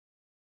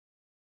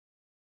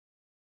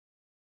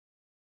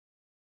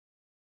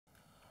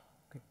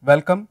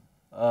Welcome.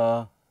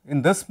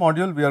 In this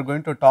module, we are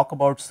going to talk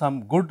about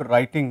some good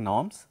writing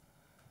norms.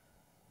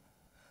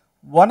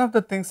 One of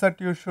the things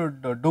that you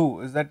should do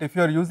is that if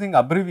you are using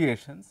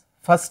abbreviations,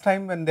 first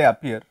time when they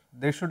appear,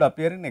 they should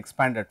appear in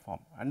expanded form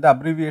and the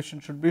abbreviation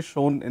should be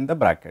shown in the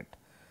bracket.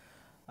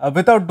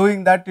 Without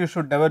doing that, you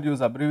should never use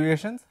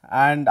abbreviations,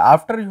 and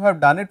after you have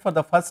done it for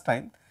the first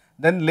time,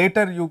 then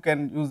later you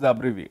can use the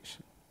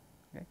abbreviation.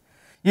 Okay.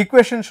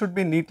 Equation should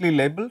be neatly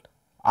labeled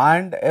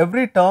and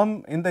every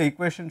term in the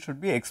equation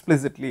should be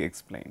explicitly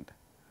explained.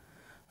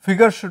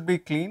 Figures should be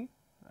clean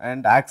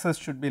and axes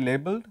should be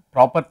labeled,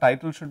 proper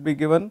title should be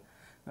given,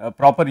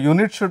 proper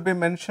unit should be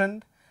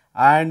mentioned,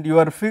 and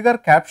your figure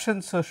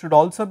captions should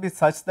also be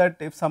such that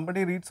if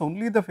somebody reads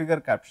only the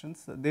figure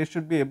captions, they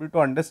should be able to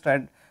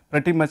understand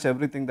pretty much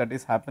everything that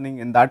is happening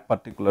in that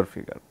particular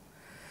figure.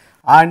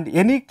 And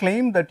any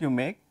claim that you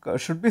make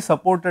should be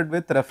supported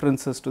with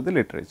references to the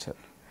literature.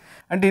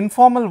 And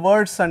informal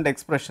words and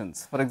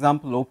expressions, for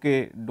example,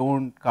 okay,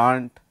 don't,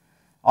 can't,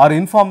 or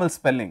informal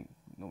spelling,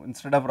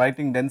 instead of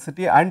writing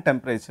density and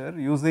temperature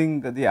using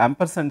the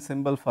ampersand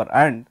symbol for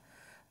and,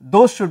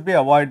 those should be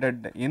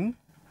avoided in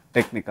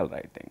technical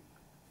writing.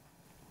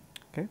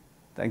 Okay.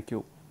 Thank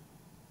you.